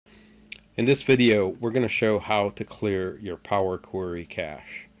In this video, we're going to show how to clear your Power Query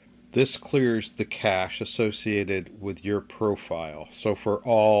cache. This clears the cache associated with your profile. So for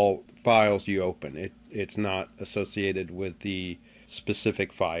all files you open, it's not associated with the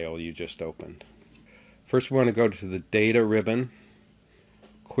specific file you just opened. First, we want to go to the Data ribbon,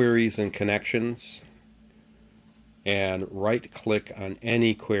 Queries and Connections, and right-click on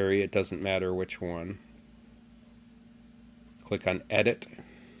any query. It doesn't matter which one. Click on Edit.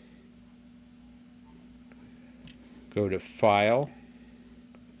 Go to File,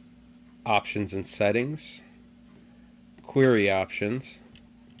 Options and Settings, Query Options,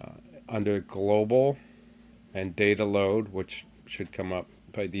 under Global and Data Load, which should come up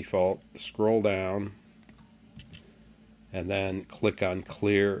by default. Scroll down and then click on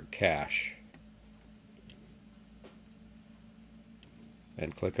Clear Cache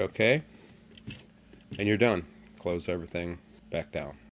and click OK, and you're done. Close everything back down.